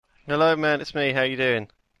Hello, man. It's me. How you doing?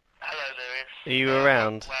 Hello, Lewis. Are you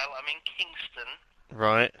around? Well, I'm in Kingston.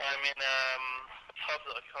 Right. I'm in a pub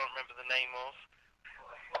that I can't remember the name of.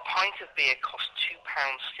 A pint of beer costs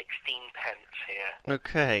 £2.16 here.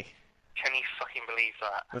 Okay. Can you fucking believe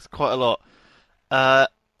that? That's quite a lot. I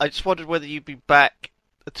just wondered whether you'd be back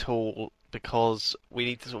at all because we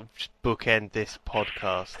need to sort of just bookend this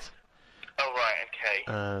podcast. Oh, right, okay.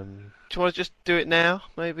 Do you want to just do it now?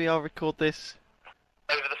 Maybe I'll record this.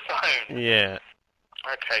 Over the phone? Yeah.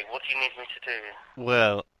 Okay, what do you need me to do?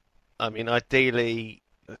 Well, I mean, ideally,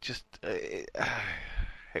 just it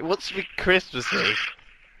wants to be Christmassy.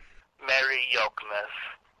 Merry Yogmas.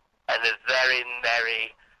 And a very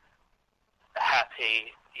merry,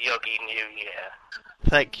 happy, yoggy New Year.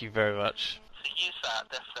 Thank you very much. So use that,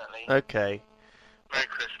 definitely. Okay. Merry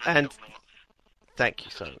Christmas, And Yogmas. thank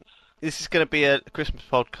you, Simon. This is going to be a Christmas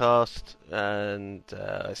podcast, and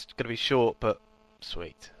it's going to be short but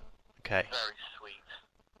sweet. Okay. Very sweet.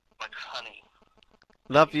 Like honey.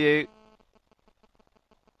 Love you.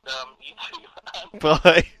 You too, man.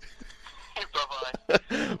 Bye.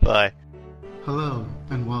 Bye-bye. Bye. Hello,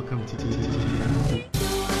 and welcome to TTT.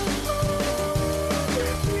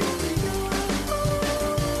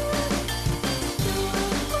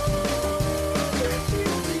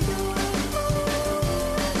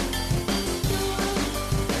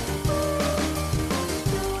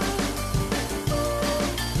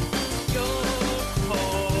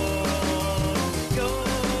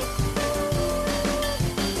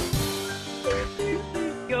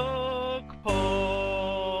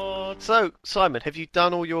 YoGPoD. So, Simon, have you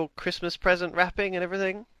done all your Christmas present wrapping and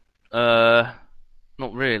everything? Not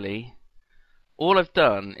really. All I've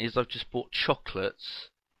done is I've just bought chocolates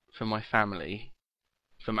for my family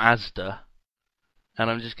from Asda, and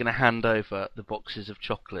I'm just going to hand over the boxes of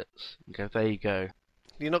chocolates and go, there you go.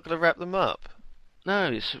 You're not going to wrap them up?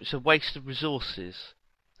 No, it's a waste of resources.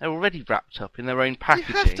 They're already wrapped up in their own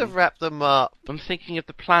packaging. You have to wrap them up. I'm thinking of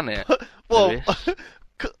the planet, Well, Lewis.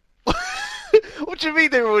 what do you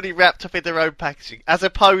mean they're already wrapped up in their own packaging? As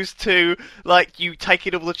opposed to, like, you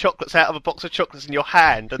taking all the chocolates out of a box of chocolates in your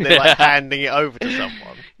hand and then, like, handing it over to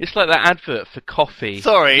someone. It's like that advert for coffee.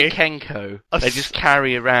 Sorry. Kenko. They just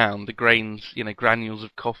carry around the grains, granules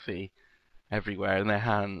of coffee everywhere in their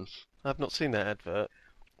hands. I've not seen that advert.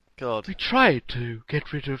 God. We tried to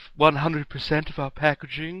get rid of 100% of our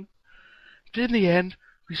packaging, but in the end,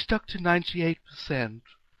 we stuck to 98%.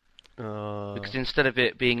 Oh. Because instead of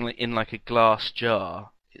it being in like a glass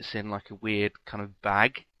jar, it's in like a weird kind of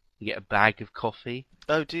bag. You get a bag of coffee.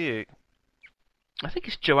 Oh, do you? I think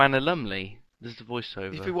it's Joanna Lumley. There's the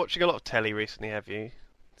voiceover. You've been watching a lot of telly recently, have you?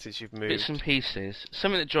 Since you've moved. Bits and pieces.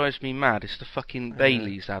 Something that drives me mad is the fucking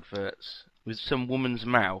Bailey's adverts with some woman's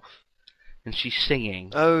mouth. And she's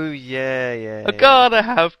singing. Oh, yeah. I gotta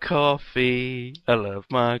have coffee. I love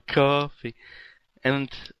my coffee. And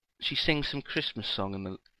she sings some Christmas song in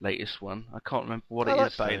the latest one. I can't remember what it I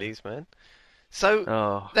is. like Bailey's, man. So,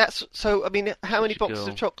 I mean, how many boxes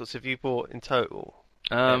of chocolates have you bought in total?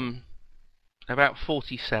 About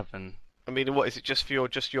 47. I mean, what is it, just for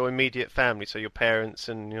your immediate family, so your parents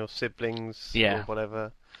and your siblings or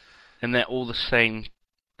whatever? And they're all the same.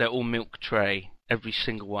 They're all milk tray. Every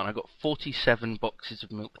single one. I got 47 boxes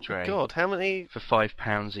of milk tray. God, how many? For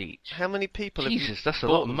 £5 each. How many people Jesus, have you that's a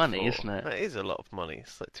lot of money, for? Isn't it? That is a lot of money.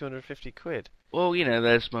 It's like 250 quid. Well,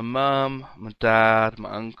 there's my mum, my dad, my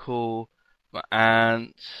uncle, my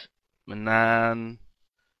aunt, my nan,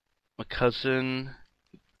 my cousin.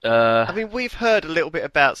 I mean, we've heard a little bit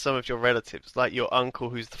about some of your relatives, like your uncle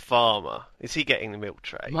who's the farmer. Is he getting the milk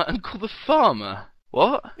tray? My uncle the farmer?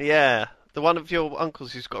 What? Yeah. The one of your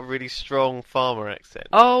uncles who's got a really strong farmer accent.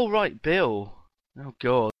 Oh, right, Bill. Oh,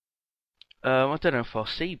 God. I don't know if I'll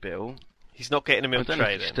see Bill. He's not getting a milk tray, I don't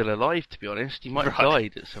know if he's still alive, to be honest. He might have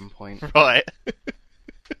died at some point. Right.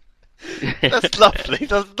 That's lovely.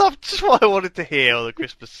 That's just what I wanted to hear on the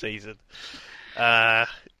Christmas season. I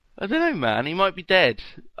don't know, man. He might be dead.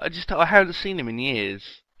 I haven't seen him in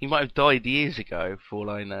years. He might have died years ago, for all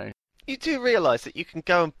I know. You do realise that you can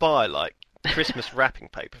go and buy, like, Christmas wrapping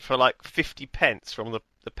paper for like 50 pence from the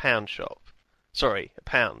pound shop. Sorry, a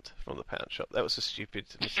pound from the pound shop. That was a stupid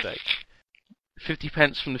mistake. 50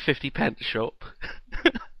 pence from the 50 pence shop?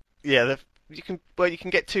 Yeah, you can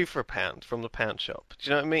get two for a pound from the pound shop. Do you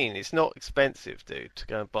know what I mean? It's not expensive, dude, to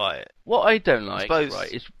go and buy it. What I don't like,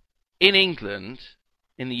 right, is in England,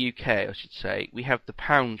 in the UK, I should say, we have the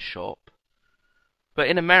pound shop. But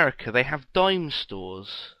in America, they have dime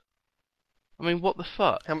stores. I mean, what the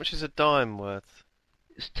fuck? How much is a dime worth?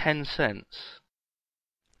 It's 10 cents.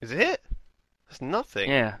 Is it? That's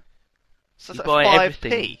nothing. Yeah. So you that's buy like 5p.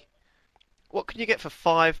 everything. what can you get for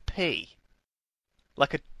 5p?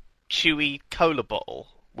 Like a chewy cola bottle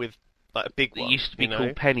with like a big They one. used to be you know?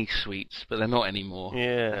 called penny sweets, but they're not anymore.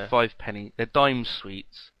 Yeah. They're 5 penny. They're dime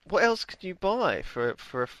sweets. What else can you buy for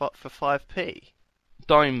 5p?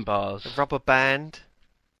 Dime A bars. rubber band.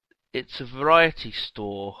 It's a variety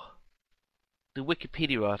store. The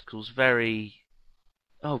Wikipedia article's very...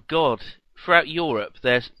 Oh god. Throughout Europe,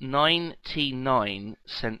 there's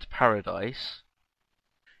 99-cent Paradise.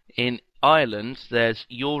 In Ireland, there's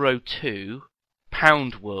Euro 2,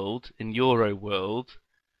 Pound World, and Euro World.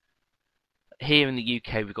 Here in the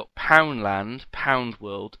UK, we've got Poundland, Pound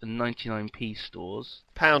World, and 99p stores.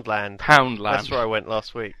 Poundland. Poundland. That's where I went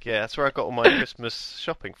last week. Yeah, that's where I got all my Christmas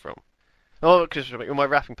shopping from. Oh, not Christmas shopping, all my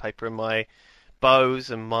wrapping paper and my bows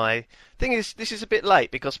and my... Thing is, this is a bit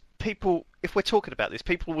late because people, if we're talking about this,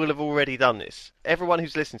 people will have already done this. Everyone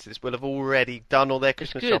who's listening to this will have already done all their It's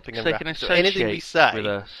Christmas good, shopping 'cause and they wrapping. can So anything we associate say... with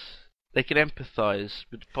us. They can empathise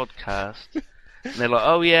with the podcast. And they're like,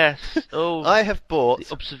 oh yes, oh, I have bought...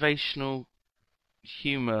 the observational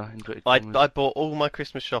humour. I bought all my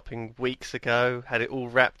Christmas shopping weeks ago, had it all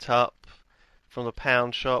wrapped up from the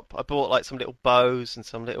pound shop. I bought like some little bows and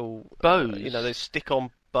some little... Bows? you know, those stick-on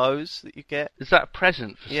bows that you get. Is that a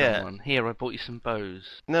present for Yeah. someone? Here, I bought you some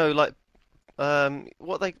bows. No, like,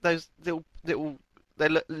 those little, they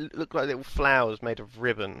look like little flowers made of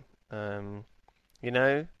ribbon, you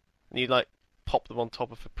know? And you like pop them on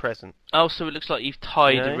top of a present. Oh, so it looks like you've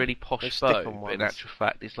tied You know? a really Those posh stick-on bow, but in ones. actual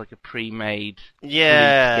fact, it's like a pre-made,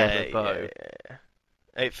 Yeah, together bow. yeah.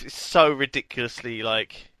 It's so ridiculously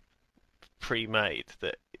like pre-made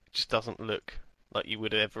that it just doesn't look like you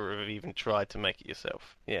would ever have even tried to make it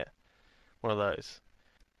yourself. Yeah, one of those.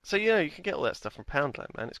 So you can get all that stuff from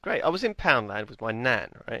Poundland, man. It's great. I was in Poundland with my nan,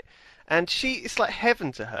 right? And it's like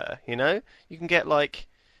heaven to her, you know? You can get like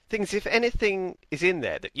things, if anything is in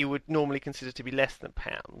there that you would normally consider to be less than a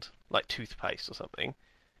pound, like toothpaste or something,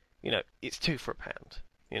 it's 2 for a pound,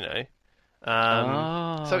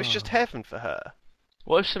 So it's just heaven for her.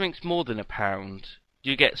 What if something's more than a pound? Do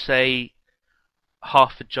you get, say,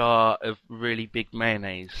 half a jar of really big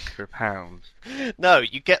mayonnaise for a pound? No,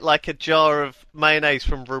 you get like a jar of mayonnaise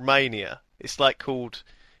from Romania. It's like called,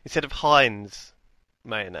 instead of Heinz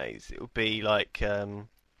mayonnaise, it would be like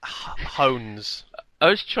Hones. I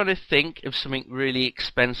was trying to think of something really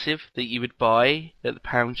expensive that you would buy at the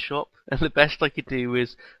pound shop, and the best I could do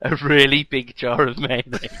was a really big jar of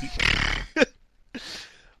mayonnaise.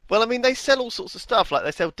 Well, I mean, they sell all sorts of stuff. Like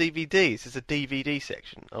they sell DVDs. There's a DVD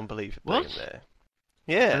section, unbelievably, What? in there.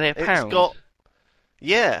 Yeah, Are they a it's pound? got.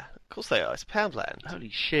 Yeah, of course they are. It's Poundland, Holy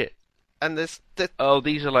shit. and there's Oh,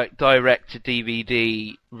 these are like direct to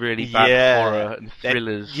DVD, really bad Yeah. horror and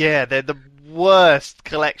thrillers. Yeah, they're the worst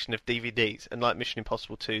collection of DVDs, and like Mission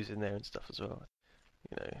Impossible 2's in there and stuff as well.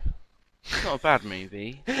 It's not a bad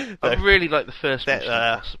movie. I No. really like the first That, Mission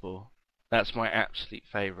Impossible. That's my absolute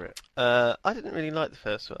favourite. I didn't really like the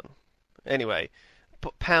first one. Anyway,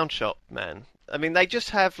 but Pound Shop, man. I mean, they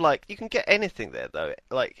just have like you can get anything there though,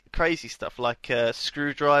 like crazy stuff, like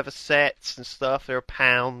screwdriver sets and stuff. They're a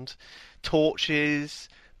pound. Torches,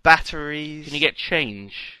 batteries. Can you get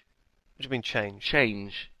change? What do you mean change?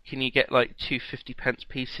 Change. Can you get like 2 50p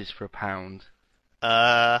pieces for a pound?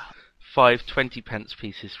 Uh, 5 20p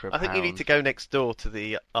pieces for a I pound? think you need to go next door to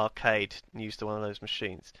the arcade and use one of those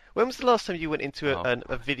machines. When was the last time you went into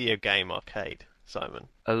a video game arcade, Simon?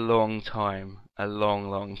 A long time. A long,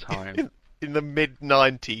 long time. In the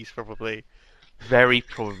mid-90s, probably. Very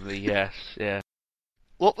probably, yes. Yeah.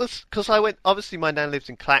 What was... Because I went... Obviously, my nan lives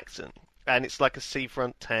in Clacton, and it's like a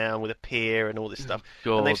seafront town with a pier and all this stuff.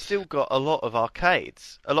 God. And they've still got a lot of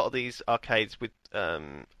arcades. A lot of these arcades with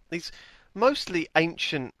these mostly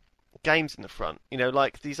ancient games in the front.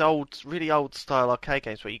 Like these really old style arcade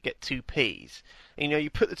games where you get 2p's. And, you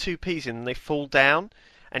put the 2p's in and they fall down,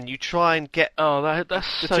 and you try and get Oh,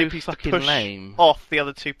 that's the so 2p's to fucking push lame. off the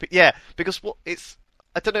other 2p. Yeah, because what it's...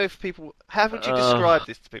 I don't know if people... How would you describe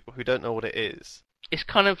this to people who don't know what it is? It's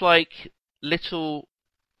kind of like little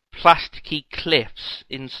plasticky cliffs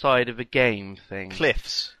inside of a game thing.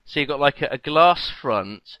 Cliffs. So you've got like a glass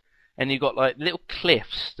front, and you've got like little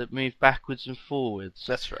cliffs that move backwards and forwards.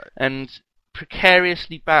 That's right. And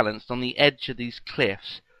precariously balanced on the edge of these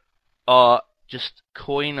cliffs are just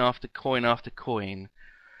coin after coin after coin.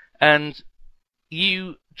 And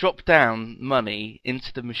you drop down money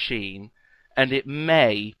into the machine, and it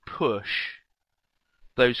may push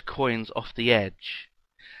those coins off the edge.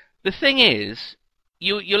 The thing is,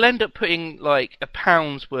 you'll end up putting like a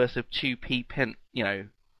pound's worth of 2p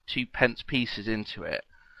 2 pence pieces into it,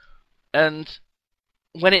 and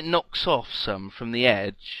when it knocks off some from the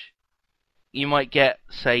edge, you might get,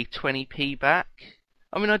 say, 20p back.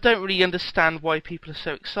 I mean, I don't really understand why people are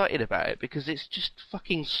so excited about it, because it's just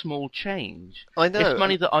fucking small change. I know. It's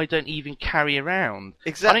money that I don't even carry around.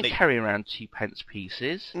 Exactly. I don't carry around 2p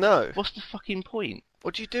pieces. No. What's the fucking point?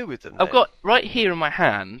 What do you do with them? I've then? got, right here in my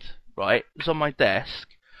hand, right, it's on my desk,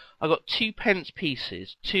 I've got 2p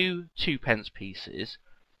pieces, two 2p pieces,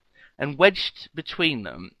 and wedged between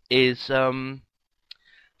them is some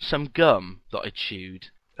gum that I chewed,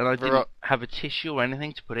 and I didn't have a tissue or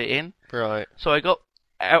anything to put it in. Right. So I got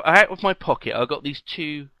out of my pocket. I got these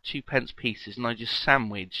two 2p pieces, and I just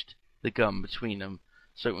sandwiched the gum between them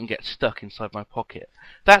so it wouldn't get stuck inside my pocket.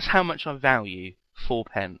 That's how much I value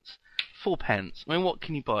 4p. 4p. I mean, what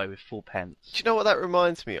can you buy with 4p? Do you know what that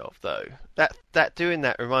reminds me of, though? That doing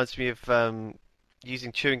that reminds me of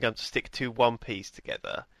using chewing gum to stick two 1p's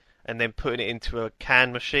together, and then putting it into a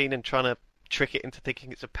can machine and trying to trick it into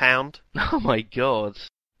thinking it's a pound. Oh my god.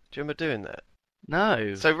 Do you remember doing that?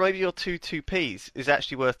 No. So maybe your two 2p's is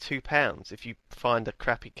actually worth £2 if you find a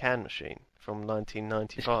crappy can machine from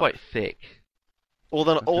 1995. It's quite thick.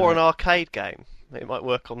 Or an arcade game. It might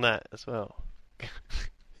work on that as well.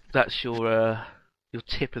 That's your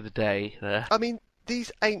tip of the day there. I mean,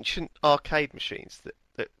 these ancient arcade machines that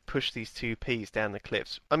push these 2p's down the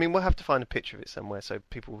cliffs. I mean, we'll have to find a picture of it somewhere so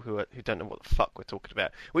people who don't know what the fuck we're talking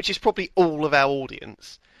about, which is probably all of our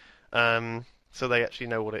audience, so they actually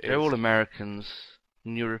know what it is. They're all Americans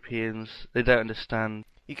and Europeans. They don't understand.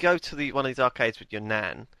 You go to one of these arcades with your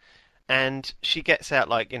nan, and she gets out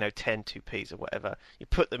 10 2p's or whatever. You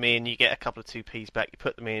put them in, you get a couple of 2p's back. You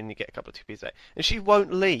put them in, you get a couple of 2p's back. And she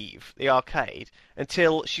won't leave the arcade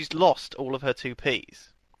until she's lost all of her 2p's.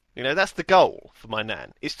 You know, that's the goal for my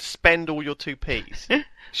nan, is to spend all your 2p's. It's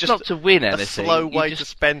just not to win anything. A slow way to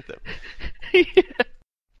spend them. Yeah.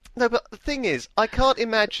 No, but the thing is, I can't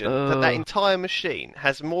imagine that entire machine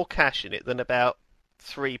has more cash in it than about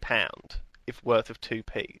 £3 if worth of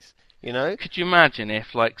 2p's. You know? Could you imagine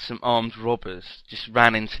if, some armed robbers just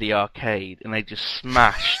ran into the arcade and they just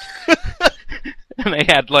smashed, and they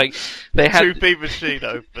had 2p machine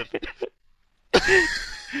open.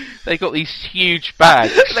 They got these huge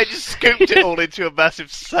bags. They just scooped it all into a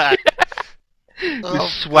massive sack.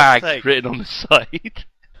 With swag written on the side.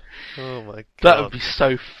 Oh my god. That would be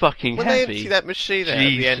so fucking when heavy. When they empty that machine out at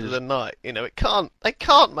the end of the night, they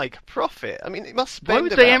can't make a profit. I mean, it must spend Why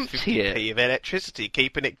would about they empty 50p of electricity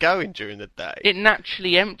keeping it going during the day. It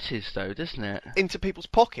naturally empties though, doesn't it? Into people's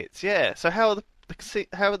pockets, yeah. So how are the place?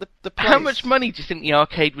 How much money do you think the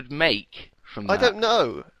arcade would make from that? I don't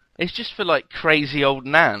know. It's just for crazy old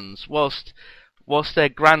nans, whilst their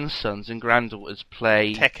grandsons and granddaughters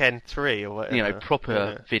play Tekken 3 or whatever.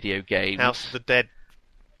 Proper video games. House of the Dead.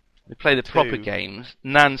 They play the proper games.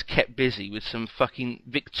 Nan's kept busy with some fucking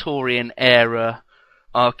Victorian era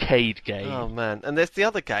arcade game. Oh man, and there's the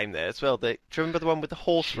other game there as well. Do you remember the one with the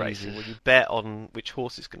horse racing where you bet on which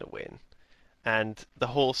horse is going to win? And the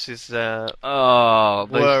horses whir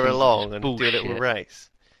along and do a little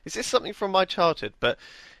race. Is this something from my childhood? But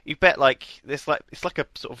you bet it's like a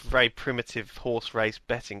sort of very primitive horse race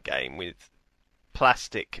betting game with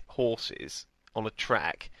plastic horses on a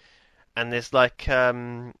track, and there's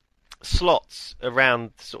slots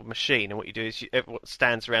around the sort of machine, and what you do is everyone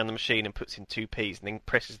stands around the machine and puts in 2p's and then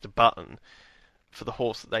presses the button for the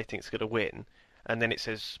horse that they think is going to win, and then it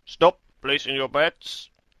says stop placing your bets,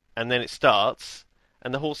 and then it starts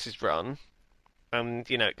and the horses run, and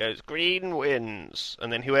it goes green wins,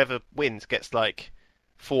 and then whoever wins gets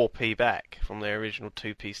 4p back from their original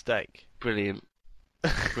 2p stake. Brilliant.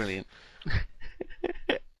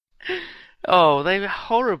 Oh, they were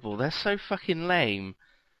horrible. They're so fucking lame.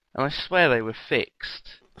 And I swear they were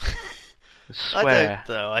fixed. I swear.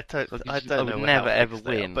 I don't know. I would never ever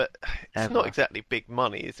win. But it's not exactly big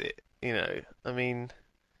money, is it? I mean,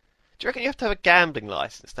 do you reckon you have to have a gambling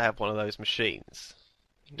license to have one of those machines?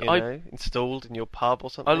 Installed in your pub or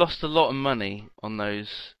something? I lost a lot of money on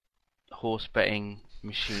those horse betting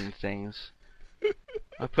machine things.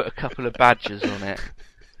 I put a couple of badges on it.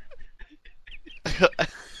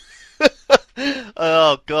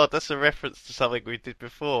 Oh god, that's a reference to something we did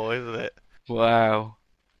before, isn't it? Wow.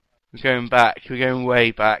 We're going back. We're going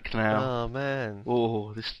way back now. Oh man.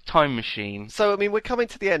 Oh, this time machine. So, I mean, we're coming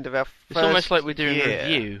to the end of our first It's almost like we're doing a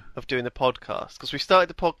review of doing the podcast, because we started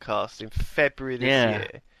the podcast in February this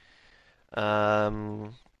year.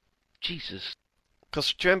 Jesus.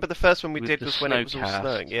 Because do you remember the first one we With did the was when it was all snowcast,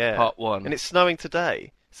 snowing? Yeah. Part 1. And it's snowing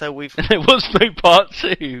today. So we've... There was no part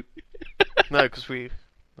 2. No, because we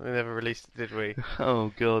never released it, did we?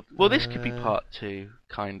 Oh god. Well, this could be part 2,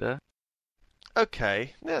 kinda.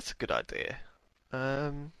 Okay, that's a good idea.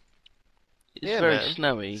 It's Yeah, very man.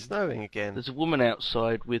 snowy. It's snowing again. There's a woman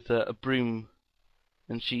outside with a broom,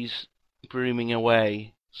 and she's brooming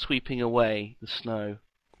away, sweeping away the snow.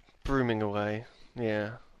 Brooming away.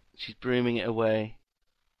 Yeah. She's brooming it away.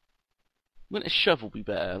 Wouldn't a shovel be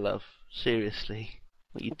better, love? Seriously.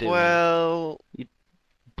 What are you doing? Well,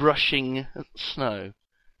 Brushing snow.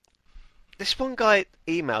 this one guy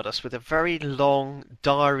emailed us with a very long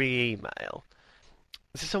diary email.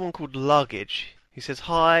 This is someone called Luggage. He says,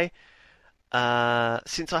 "Hi,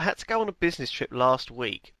 since I had to go on a business trip last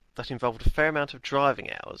week that involved a fair amount of driving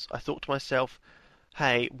hours, I thought to myself,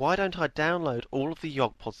 hey, why don't I download all of the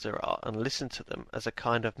YoGPods there are and listen to them as a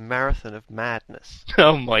kind of marathon of madness?"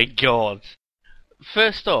 Oh my god.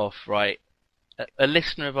 First off, right, a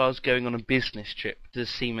listener of ours going on a business trip does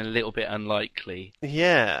seem a little bit unlikely.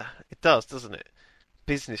 Yeah, it does, doesn't it?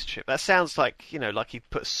 Business trip. That sounds like, like he'd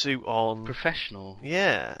put a suit on. Professional.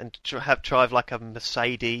 Yeah, and drive like a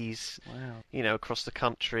Mercedes, Wow. across the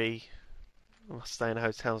country. Stay in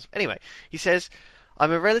hotels. Anyway, he says,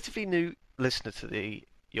 I'm a relatively new listener to the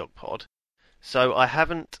YogPod, so I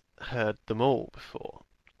haven't heard them all before.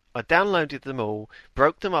 I downloaded them all,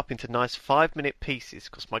 broke them up into nice 5-minute pieces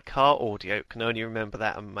because my car audio can only remember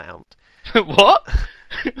that amount. What?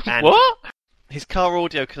 And What? his car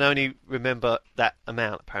audio can only remember that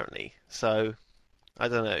amount, apparently. So, I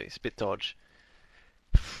don't know, it's a bit dodge.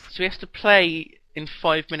 So he has to play in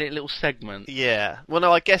 5-minute little segments. Yeah. Well,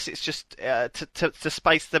 no, I guess it's just to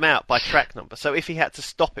space them out by track number. So if he had to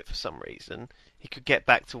stop it for some reason, he could get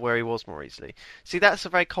back to where he was more easily. See, that's a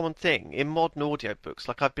very common thing in modern audiobooks.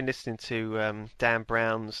 Like I've been listening to Dan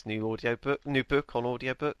Brown's new book on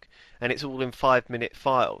audiobook, and it's all in 5-minute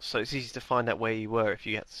files. So it's easy to find out where you were if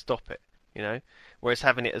you had to stop it. Whereas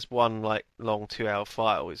having it as one long 2-hour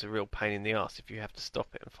file is a real pain in the ass if you have to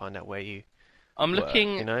stop it and find out where you I'm were,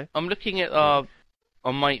 looking. I'm looking at our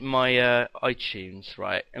on my iTunes,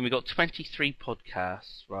 right, and we got 23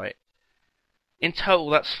 podcasts, right. In total,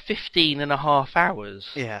 that's 15 and a half hours.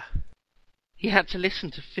 Yeah. He had to listen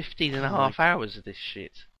to 15 and a half hours of this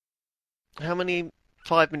shit. How many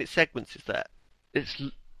 5-minute segments is that?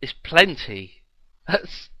 It's plenty.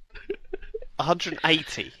 That's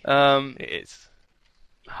 180. It is.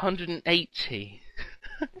 180.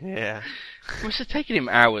 Yeah. It must have taken him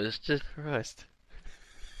hours to. Christ.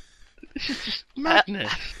 This is just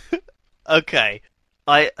madness. Okay.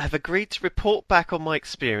 I have agreed to report back on my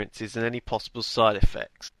experiences and any possible side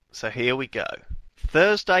effects. So here we go.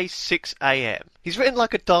 Thursday, 6 a.m. He's written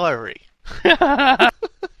like a diary. It's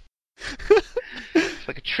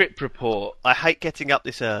like a trip report. I hate getting up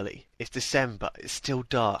this early. It's December, it's still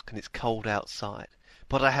dark and it's cold outside.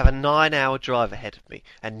 But I have a 9-hour drive ahead of me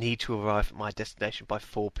and need to arrive at my destination by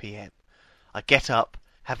 4 p.m. I get up,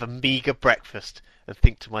 have a meagre breakfast and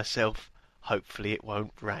think to myself, hopefully it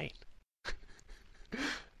won't rain.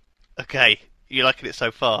 Okay, you liking it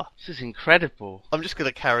so far? This is incredible. I'm just going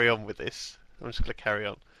to carry on with this.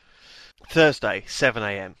 Thursday, 7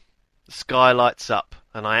 a.m. The sky lights up,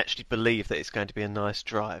 and I actually believe that it's going to be a nice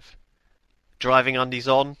drive. Driving undies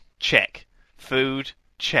on? Check. Food?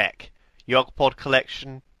 Check. YogPod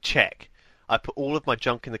collection? Check. I put all of my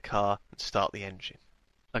junk in the car and start the engine.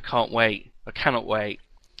 I can't wait. I cannot wait.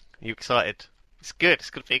 Are you excited? It's good. It's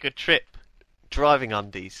going to be a good trip. Driving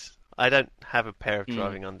undies. I don't have a pair of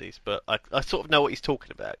driving undies, but I sort of know what he's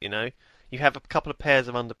talking about, You have a couple of pairs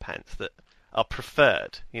of underpants that are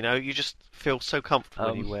preferred, You just feel so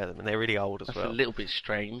comfortable when you wear them, and they're really old as That's well. a little bit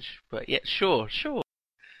strange, but yeah, sure.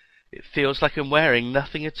 It feels like I'm wearing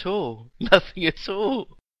nothing at all. Nothing at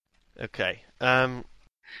all. Okay.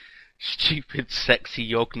 Stupid, sexy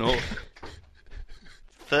Yognaut.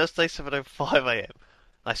 Thursday, 7:05 a.m.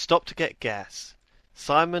 I stop to get gas.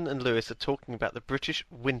 Simon and Lewis are talking about the British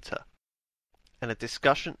winter, and a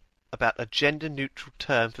discussion about a gender-neutral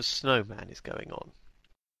term for snowman is going on.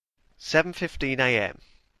 7:15 a.m.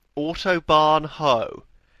 Autobahn ho!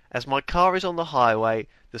 As my car is on the highway,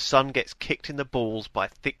 the sun gets kicked in the balls by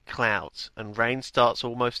thick clouds, and rain starts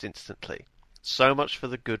almost instantly. So much for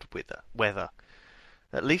the good weather.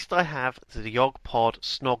 At least I have the YogPod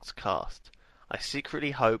Snogscast. I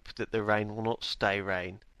secretly hope that the rain will not stay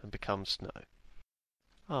rain and become snow.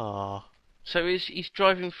 Ah. So he's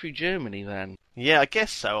driving through Germany then? Yeah, I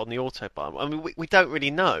guess so, on the Autobahn. I mean, we don't really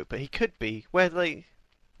know, but he could be. Where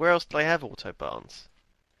else do they have Autobahns?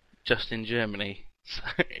 Just in Germany.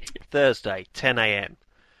 Thursday, 10 a.m.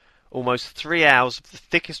 Almost 3 hours of the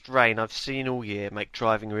thickest rain I've seen all year make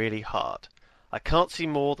driving really hard. I can't see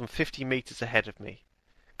more than 50 metres ahead of me.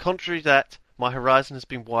 Contrary to that, my horizon has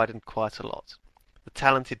been widened quite a lot. The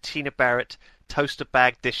talented Tina Barrett, toaster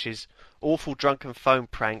bag dishes, awful drunken phone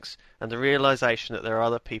pranks, and the realization that there are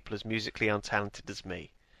other people as musically untalented as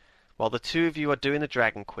me. While the two of you are doing the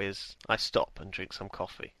dragon quiz, I stop and drink some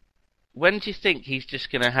coffee. When do you think he's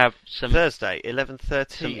just going to have some Thursday,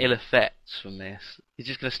 11:13. some ill effects from this? He's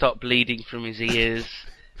just going to start bleeding from his ears,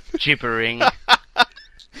 gibbering,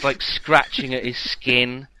 like scratching at his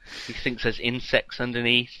skin. He thinks there's insects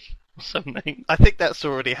underneath or something. I think that's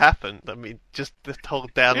already happened. I mean, just the whole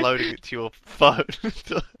downloading it to your phone.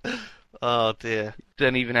 Oh dear.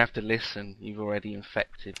 Don't even have to listen. You've already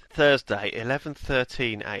infected. Thursday,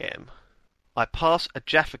 11:13 a.m. I pass a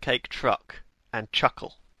Jaffa Cake truck and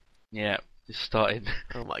chuckle. Yeah, it started.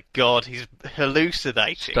 Oh my god, he's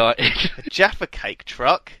hallucinating. Started. A Jaffa Cake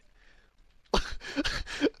truck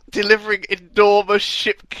delivering enormous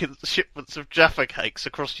shipments of Jaffa Cakes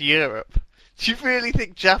across Europe. Do you really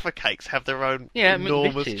think Jaffa Cakes have their own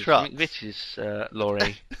enormous McVitie's, trucks? McVitie's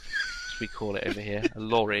lorry, as we call it over here, a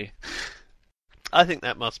lorry. I think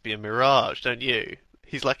that must be a mirage, don't you?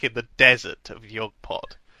 He's like in the desert of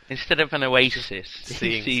YoGPoD. Instead of an oasis, he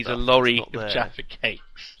Seeing sees a stuff lorry that's not of there. Jaffa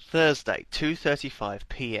Cakes. Thursday, 2:35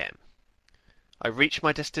 p.m. I reach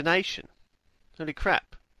my destination. Holy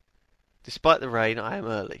crap. Despite the rain, I am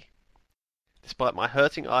early. Despite my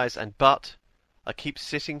hurting eyes and butt, I keep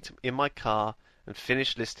sitting in my car and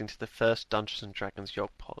finish listening to the first Dungeons & Dragons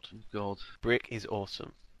YoGPoD. God. Brick is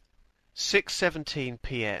awesome. 6:17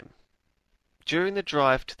 p.m. During the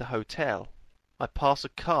drive to the hotel, I pass a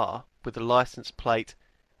car with the license plate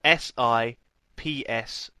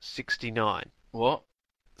SIPS69. What?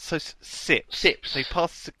 So SIPS. Sips. So he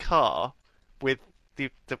passes a car with the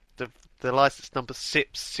license number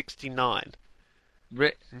SIPS69.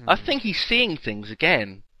 I think he's seeing things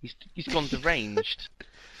again. He's gone deranged.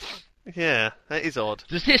 Yeah, that is odd.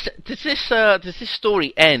 Does this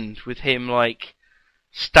story end with him like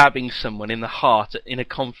stabbing someone in the heart in a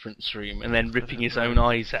conference room and then ripping his own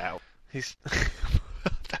eyes out? He's I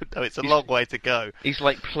don't know, it's a long way to go. He's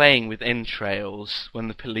like playing with entrails when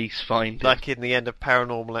the police find him. Like in the end of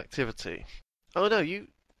Paranormal Activity. Oh no, Did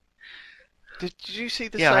you see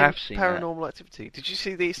the Yeah, I same have seen Paranormal Activity? Did you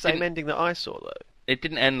see the same ending that I saw though? It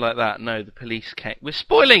didn't end like that. No, the police came. We're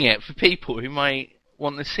spoiling it for people who might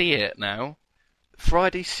want to see it now.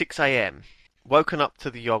 Friday, 6 a.m. Woken up to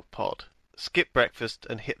the YoGPoD. Skip breakfast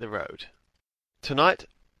and hit the road. Tonight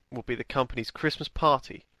will be the company's Christmas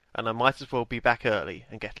party, and I might as well be back early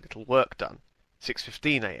and get a little work done.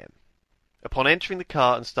 6:15 a.m. Upon entering the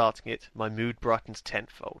car and starting it, my mood brightens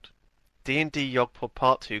tenfold. D&D YoGPoD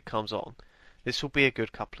Part 2 comes on. This will be a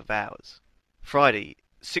good couple of hours. Friday,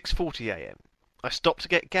 6:40 a.m. I stop to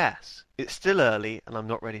get gas. It's still early and I'm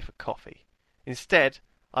not ready for coffee. Instead,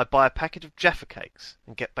 I buy a packet of Jaffa Cakes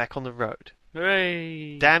and get back on the road.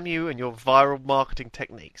 Hooray! Damn you and your viral marketing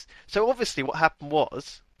techniques. So obviously what happened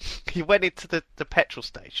was, he went into the petrol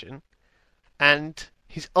station and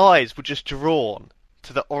his eyes were just drawn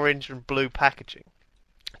to the orange and blue packaging.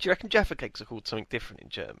 Do you reckon Jaffa Cakes are called something different in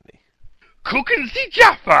Germany? Cooking the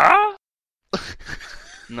Jaffa?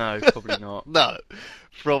 No, probably not. No,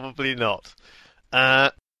 probably not.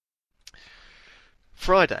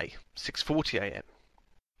 Friday, 6:40 a.m.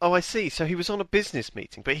 Oh, I see. So he was on a business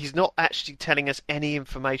meeting, but he's not actually telling us any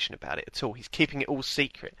information about it at all. He's keeping it all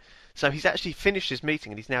secret. So he's actually finished his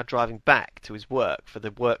meeting and he's now driving back to his work for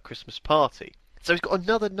the work Christmas party. So he's got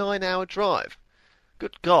another 9-hour drive.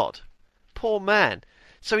 Good God. Poor man.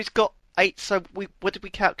 So he's got 8... So what did we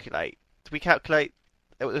calculate? Did we calculate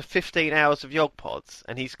it was 15 hours of YoGPods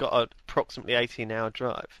and he's got an approximately 18-hour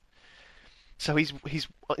drive. So he's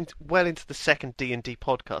well into the second D&D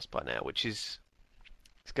podcast by now, which is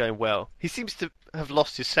it's going well. He seems to have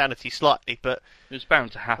lost his sanity slightly, but It was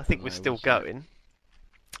bound to happen. I think we're though, still wasn't it? going.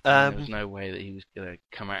 There was no way that he was going to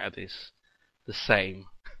come out of this the same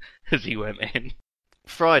as he went in.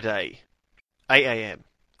 Friday, 8 a.m.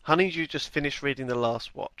 Honeydew just finished reading The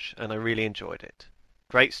Last Watch, and I really enjoyed it.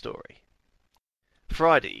 Great story.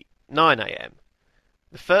 Friday, 9 a.m.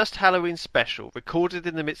 The first Halloween special, recorded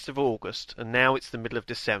in the midst of August, and now it's the middle of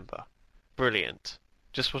December. Brilliant.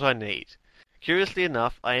 Just what I need. Curiously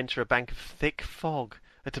enough, I enter a bank of thick fog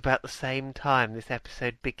at about the same time this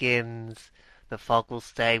episode begins. The fog will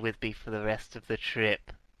stay with me for the rest of the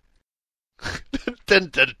trip. Dun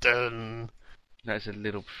dun dun. That's a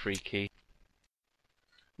little freaky.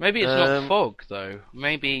 Maybe it's not fog though.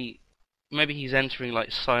 Maybe he's entering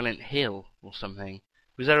like Silent Hill or something.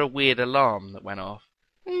 Was there a weird alarm that went off?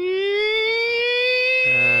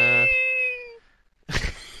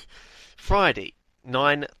 Friday,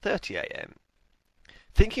 9:30 a.m.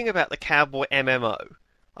 Thinking about the cowboy MMO,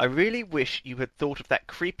 I really wish you had thought of that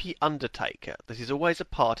creepy undertaker that is always a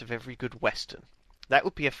part of every good western. That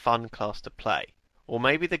would be a fun class to play. Or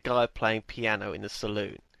maybe the guy playing piano in the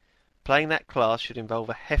saloon. Playing that class should involve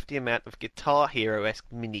a hefty amount of Guitar Hero-esque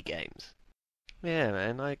mini-games. Yeah,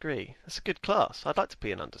 man, I agree. That's a good class. I'd like to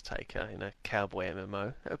be an Undertaker in a cowboy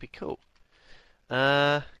MMO. That would be cool.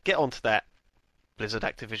 Get on to that, Blizzard,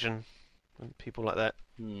 Activision, and people like that.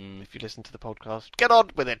 If you listen to the podcast, get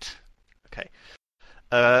on with it. Okay.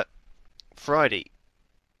 Friday,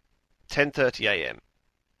 10:30 a.m.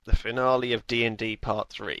 The finale of D&D Part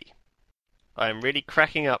 3. I am really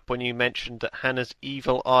cracking up when you mentioned that Hannah's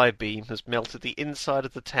evil eye beam has melted the inside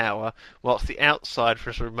of the tower, whilst the outside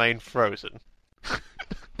has remained frozen.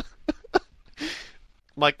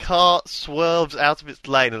 My car swerves out of its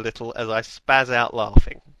lane a little as I spaz out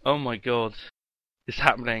laughing. Oh my god. It's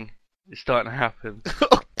happening. It's starting to happen.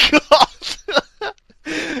 Oh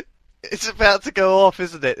god! It's about to go off,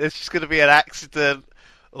 isn't it? It's just going to be an accident,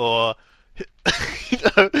 or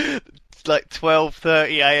it's like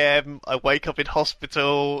 12:30 a.m. I wake up in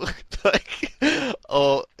hospital,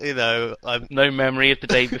 or I'm no memory of the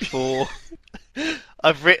day before.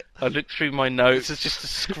 I looked through my notes. This is just a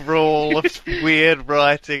scroll of weird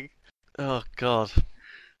writing. Oh god.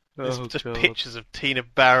 It's just pictures of Tina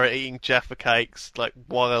Barrett eating Jaffa cakes, like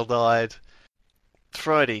wild-eyed.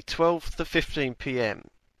 Friday, 12 to 15 p.m.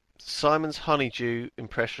 Simon's honeydew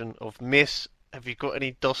impression of Miss, have you got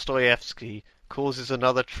any Dostoevsky, causes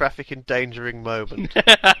another traffic endangering moment.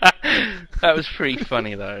 That was pretty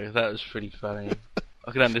funny, though. That was pretty funny.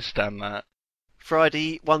 I can understand that.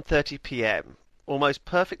 Friday, 1:30 p.m. Almost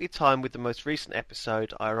perfectly timed with the most recent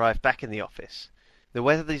episode, I arrived back in the office. The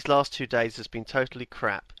weather these last 2 days has been totally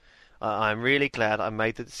crap. I am really glad I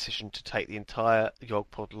made the decision to take the entire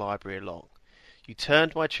YoGPoD library along. You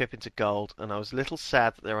turned my trip into gold, and I was a little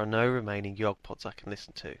sad that there are no remaining YoGPods I can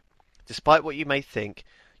listen to. Despite what you may think,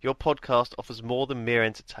 your podcast offers more than mere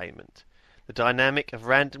entertainment. The dynamic of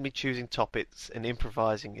randomly choosing topics and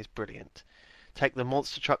improvising is brilliant. Take the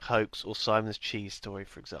monster truck hoax or Simon's cheese story,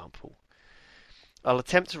 for example. I'll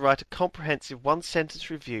attempt to write a comprehensive one-sentence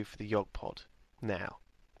review for the YoGPoD. Now,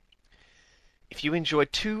 if you enjoy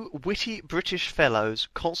two witty British fellows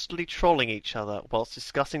constantly trolling each other whilst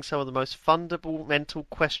discussing some of the most fundamental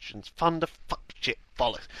questions,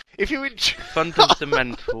 bollocks. If you enjoy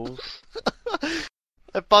fundamentals,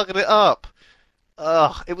 I buggered it up.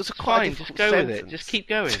 Ugh, it was a quite fine. difficult Just go sentence. with it. Just keep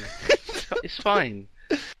going. It's fine.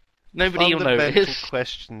 Nobody will notice. Fundamental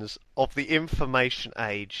questions of the information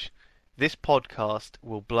age. This podcast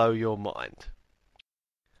will blow your mind.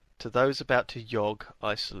 To those about to yog,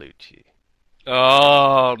 I salute you.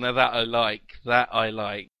 Oh, now that I like. That I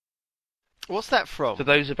like. What's that from? To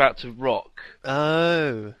those about to rock.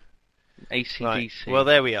 Oh. AC/DC. Right. Well,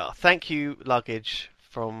 there we are. Thank you, luggage,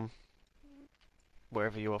 from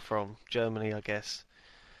wherever you are from. Germany, I guess.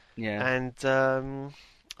 Yeah. And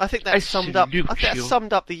I think that summed up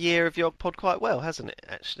the year of YoGPod quite well, hasn't it,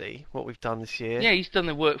 actually, what we've done this year. Yeah, he's done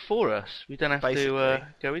the work for us. We don't have Basically. to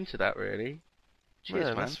go into that, really. Cheers,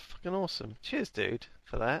 man. That's fucking awesome. Cheers, dude,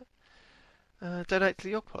 for that. Donate to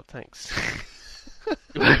the YoGPod, thanks.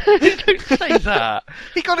 Don't say that.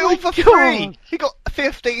 He got it all for free. He got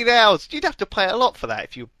 15 hours. You'd have to pay a lot for that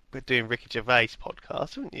if you were doing Ricky Gervais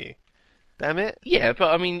podcast, wouldn't you? Damn it. Yeah,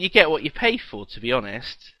 but I mean, you get what you pay for, to be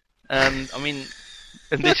honest. And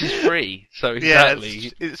this is free, so exactly.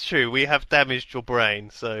 Yeah, it's true. We have damaged your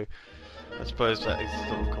brain, so I suppose that is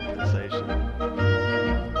sort of compensation.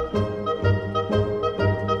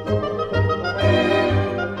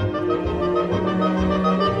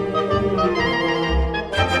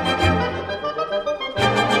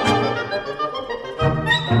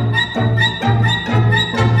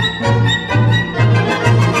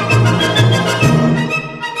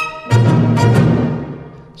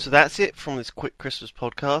 So that's it from this quick Christmas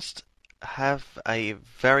podcast. Have a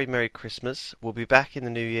very Merry Christmas. We'll be back in the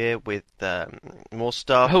new year with more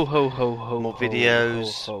stuff, ho ho ho ho, more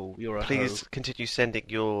videos. Ho, ho. You're a Please ho. continue sending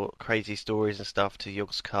your crazy stories and stuff to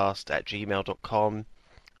yogscast@gmail.com,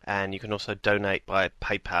 and you can also donate by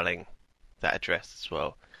PayPaling that address as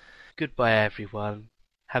well. Goodbye, everyone.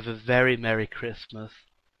 Have a very Merry Christmas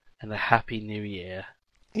and a Happy New Year.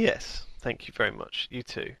 Yes, thank you very much. You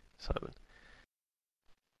too, Simon.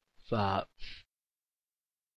 But